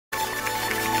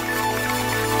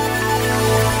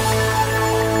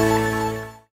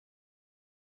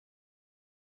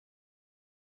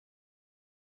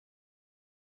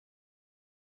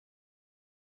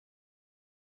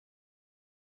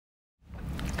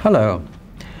Hello.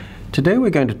 Today we're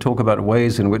going to talk about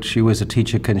ways in which you as a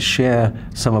teacher can share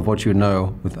some of what you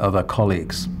know with other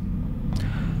colleagues.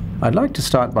 I'd like to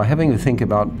start by having you think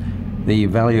about the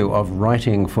value of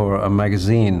writing for a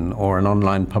magazine or an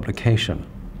online publication.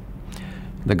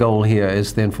 The goal here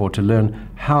is therefore to learn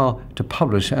how to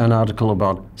publish an article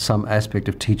about some aspect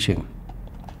of teaching.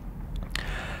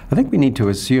 I think we need to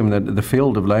assume that the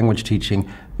field of language teaching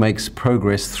makes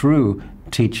progress through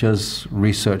teachers,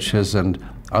 researchers, and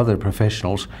other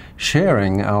professionals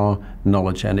sharing our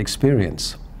knowledge and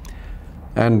experience.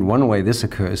 And one way this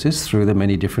occurs is through the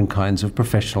many different kinds of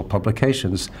professional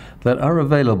publications that are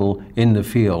available in the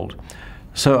field.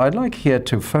 So I'd like here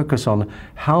to focus on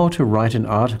how to write an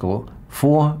article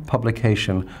for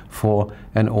publication for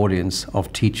an audience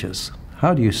of teachers.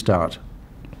 How do you start?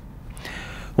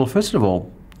 Well, first of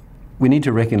all, we need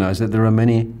to recognize that there are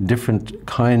many different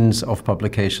kinds of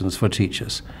publications for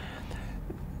teachers.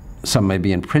 Some may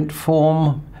be in print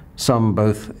form, some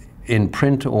both in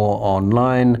print or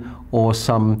online, or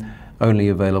some only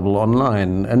available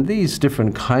online. And these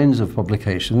different kinds of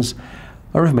publications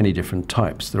are of many different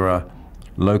types. There are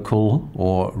local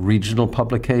or regional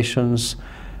publications.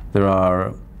 There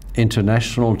are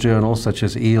international journals such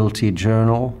as ELT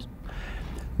Journal.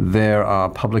 There are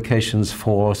publications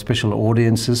for special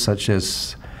audiences such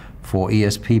as for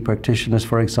ESP practitioners,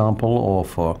 for example, or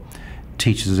for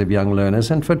teachers of young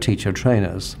learners and for teacher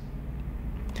trainers.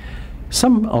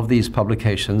 Some of these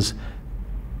publications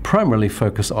primarily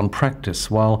focus on practice,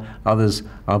 while others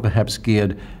are perhaps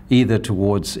geared either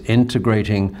towards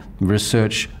integrating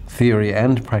research, theory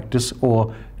and practice,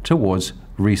 or towards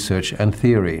research and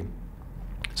theory.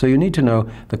 So you need to know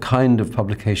the kind of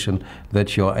publication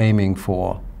that you're aiming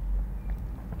for.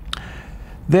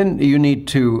 Then you need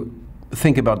to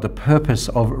think about the purpose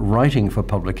of writing for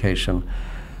publication.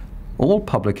 All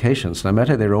publications, no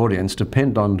matter their audience,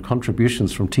 depend on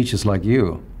contributions from teachers like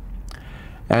you.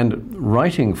 And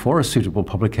writing for a suitable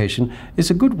publication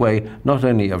is a good way not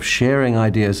only of sharing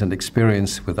ideas and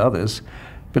experience with others,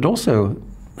 but also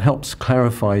helps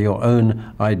clarify your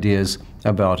own ideas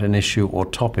about an issue or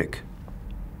topic.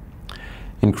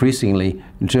 Increasingly,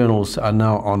 journals are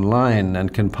now online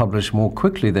and can publish more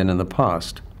quickly than in the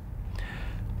past.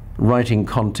 Writing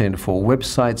content for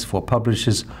websites, for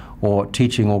publishers, or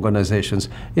teaching organizations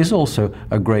is also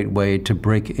a great way to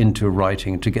break into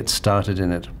writing, to get started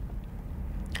in it.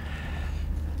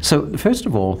 So, first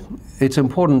of all, it's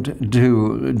important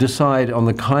to decide on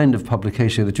the kind of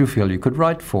publication that you feel you could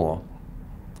write for.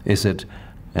 Is it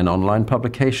an online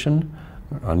publication,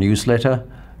 a newsletter,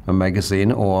 a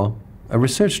magazine, or a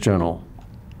research journal?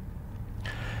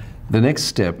 The next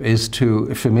step is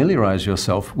to familiarize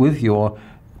yourself with your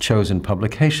chosen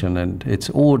publication and its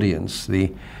audience,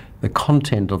 the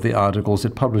content of the articles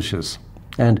it publishes,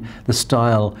 and the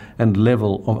style and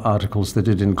level of articles that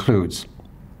it includes.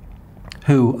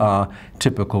 Who are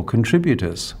typical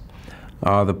contributors?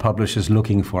 Are the publishers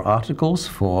looking for articles,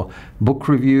 for book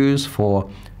reviews, for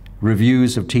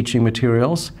reviews of teaching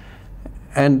materials?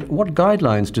 And what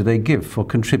guidelines do they give for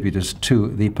contributors to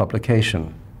the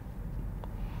publication?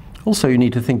 Also, you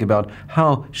need to think about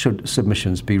how should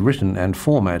submissions be written and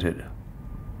formatted.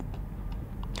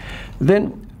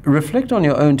 Then reflect on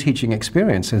your own teaching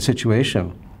experience and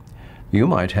situation. You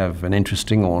might have an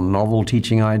interesting or novel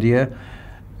teaching idea,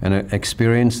 an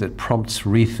experience that prompts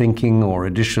rethinking or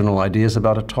additional ideas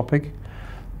about a topic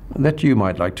that you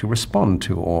might like to respond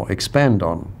to or expand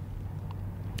on.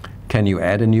 Can you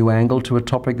add a new angle to a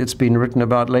topic that's been written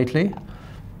about lately?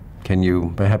 Can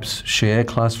you perhaps share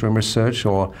classroom research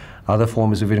or other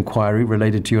forms of inquiry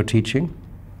related to your teaching?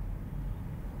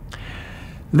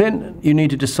 Then you need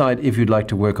to decide if you'd like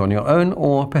to work on your own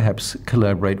or perhaps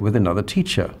collaborate with another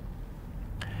teacher.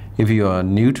 If you are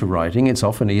new to writing, it's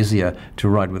often easier to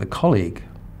write with a colleague.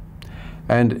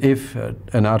 And if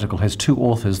an article has two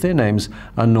authors, their names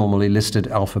are normally listed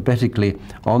alphabetically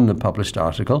on the published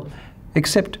article,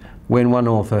 except when one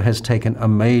author has taken a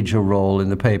major role in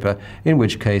the paper, in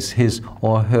which case his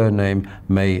or her name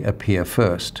may appear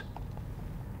first.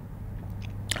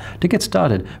 To get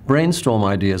started, brainstorm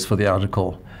ideas for the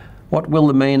article. What will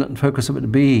the main focus of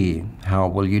it be? How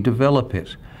will you develop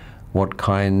it? What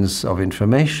kinds of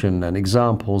information and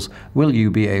examples will you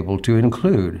be able to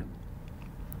include?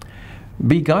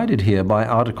 Be guided here by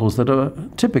articles that are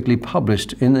typically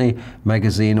published in a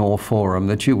magazine or forum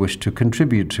that you wish to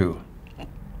contribute to.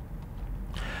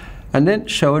 And then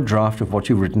show a draft of what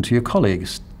you've written to your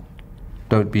colleagues.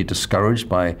 Don't be discouraged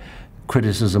by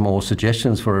criticism or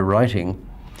suggestions for a writing.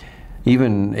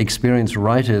 Even experienced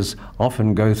writers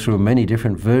often go through many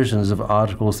different versions of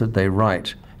articles that they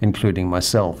write, including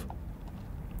myself.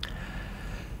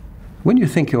 When you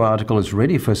think your article is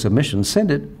ready for submission,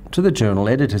 send it to the journal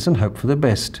editors and hope for the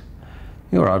best.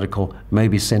 Your article may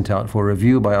be sent out for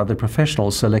review by other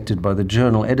professionals selected by the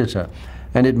journal editor,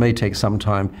 and it may take some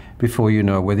time before you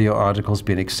know whether your article's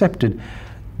been accepted,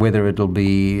 whether it'll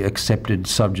be accepted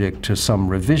subject to some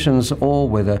revisions, or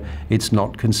whether it's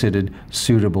not considered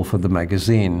suitable for the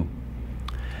magazine.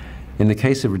 In the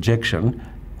case of rejection,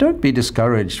 don't be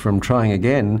discouraged from trying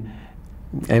again.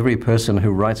 Every person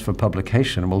who writes for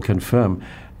publication will confirm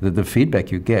that the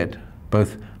feedback you get,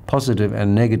 both positive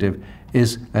and negative,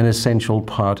 is an essential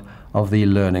part of the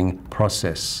learning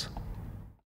process.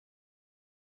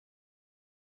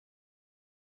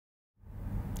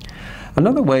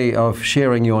 Another way of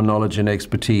sharing your knowledge and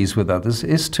expertise with others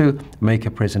is to make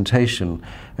a presentation.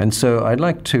 And so I'd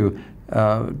like to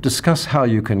discuss how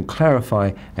you can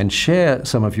clarify and share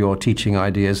some of your teaching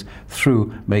ideas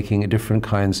through making different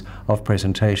kinds of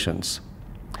presentations.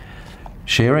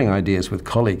 Sharing ideas with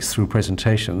colleagues through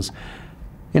presentations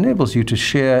enables you to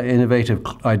share innovative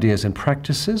ideas and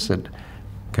practices that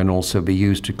can also be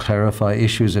used to clarify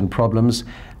issues and problems,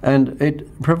 and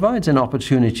it provides an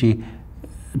opportunity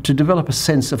to develop a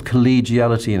sense of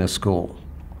collegiality in a school.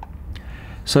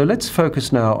 So let's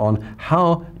focus now on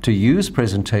how to use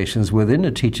presentations within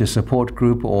a teacher support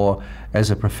group or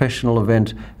as a professional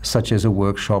event such as a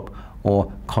workshop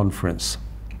or conference.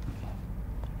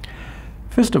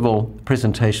 First of all,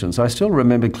 presentations. I still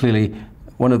remember clearly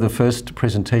one of the first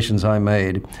presentations I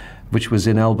made, which was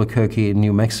in Albuquerque,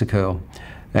 New Mexico.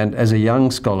 And as a young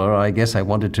scholar, I guess I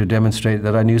wanted to demonstrate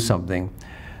that I knew something.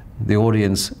 The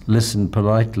audience listened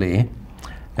politely,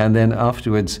 and then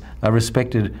afterwards a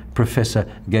respected professor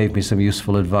gave me some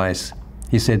useful advice.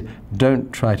 He said,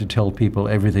 "Don't try to tell people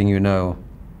everything you know."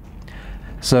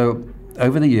 So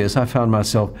over the years I found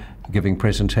myself giving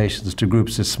presentations to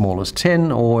groups as small as 10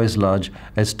 or as large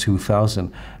as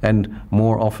 2,000, and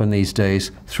more often these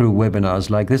days through webinars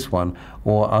like this one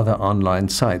or other online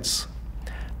sites.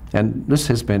 And this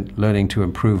has meant learning to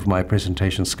improve my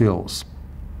presentation skills.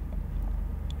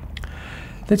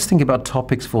 Let's think about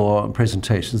topics for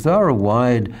presentations. There are a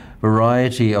wide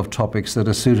variety of topics that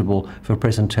are suitable for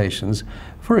presentations.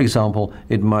 For example,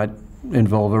 it might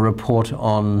involve a report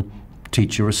on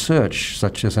teacher research,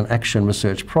 such as an action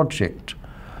research project,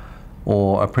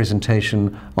 or a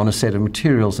presentation on a set of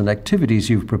materials and activities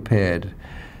you've prepared.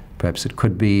 Perhaps it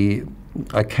could be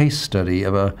a case study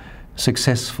of a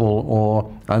successful or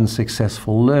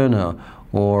unsuccessful learner,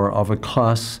 or of a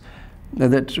class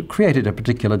that created a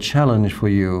particular challenge for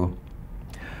you.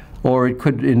 Or it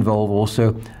could involve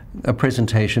also a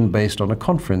presentation based on a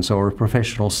conference or a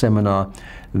professional seminar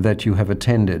that you have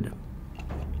attended.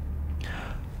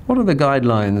 What are the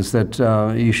guidelines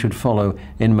that you should follow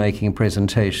in making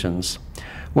presentations?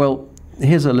 Well,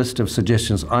 here's a list of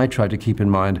suggestions I try to keep in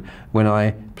mind when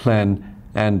I plan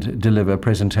and deliver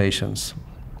presentations.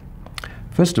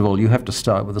 First of all, you have to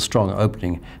start with a strong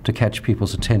opening to catch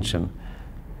people's attention.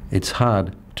 It's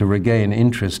hard to regain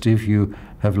interest if you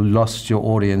have lost your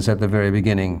audience at the very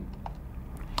beginning.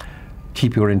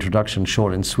 Keep your introduction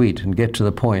short and sweet and get to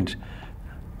the point.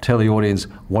 Tell the audience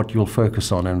what you'll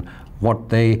focus on and what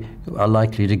they are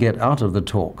likely to get out of the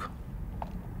talk.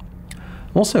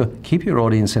 Also, keep your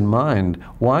audience in mind.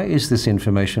 Why is this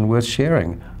information worth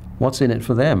sharing? What's in it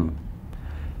for them?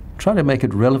 Try to make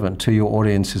it relevant to your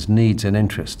audience's needs and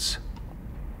interests.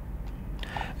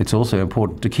 It's also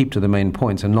important to keep to the main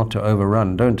points and not to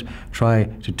overrun. Don't try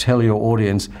to tell your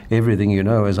audience everything you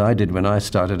know, as I did when I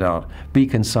started out. Be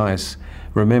concise.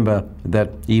 Remember that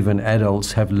even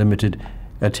adults have limited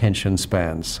attention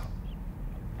spans.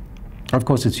 Of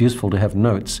course, it's useful to have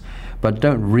notes, but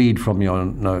don't read from your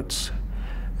notes.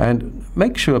 And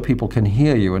make sure people can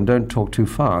hear you and don't talk too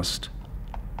fast.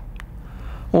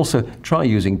 Also, try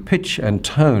using pitch and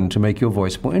tone to make your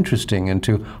voice more interesting and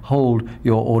to hold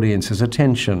your audience's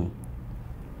attention.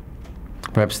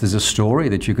 Perhaps there's a story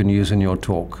that you can use in your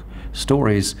talk.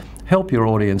 Stories help your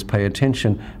audience pay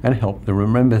attention and help them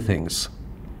remember things.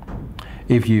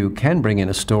 If you can bring in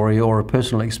a story or a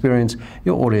personal experience,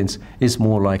 your audience is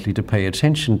more likely to pay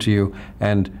attention to you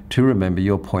and to remember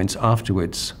your points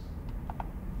afterwards.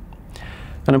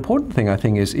 An important thing, I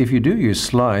think, is if you do use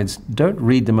slides, don't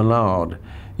read them aloud.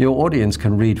 Your audience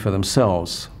can read for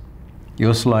themselves.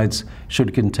 Your slides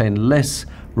should contain less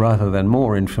rather than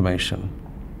more information.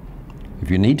 If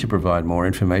you need to provide more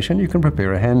information, you can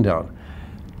prepare a handout.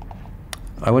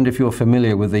 I wonder if you're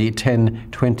familiar with the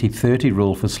 10-20-30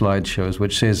 rule for slideshows,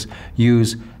 which says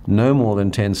use no more than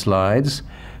 10 slides,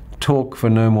 talk for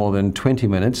no more than 20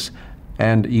 minutes,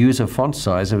 and use a font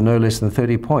size of no less than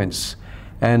 30 points,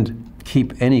 and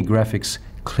keep any graphics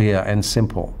clear and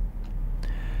simple.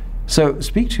 So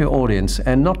speak to your audience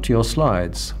and not to your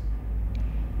slides.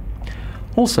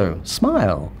 Also,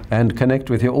 smile and connect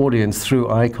with your audience through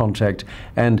eye contact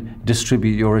and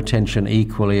distribute your attention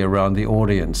equally around the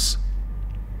audience.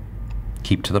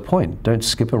 Keep to the point. Don't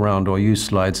skip around or use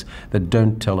slides that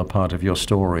don't tell a part of your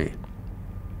story.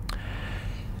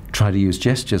 Try to use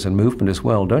gestures and movement as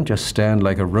well. Don't just stand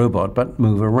like a robot, but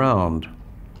move around.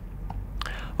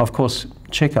 Of course,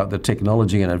 check out the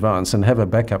technology in advance and have a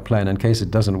backup plan in case it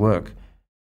doesn't work.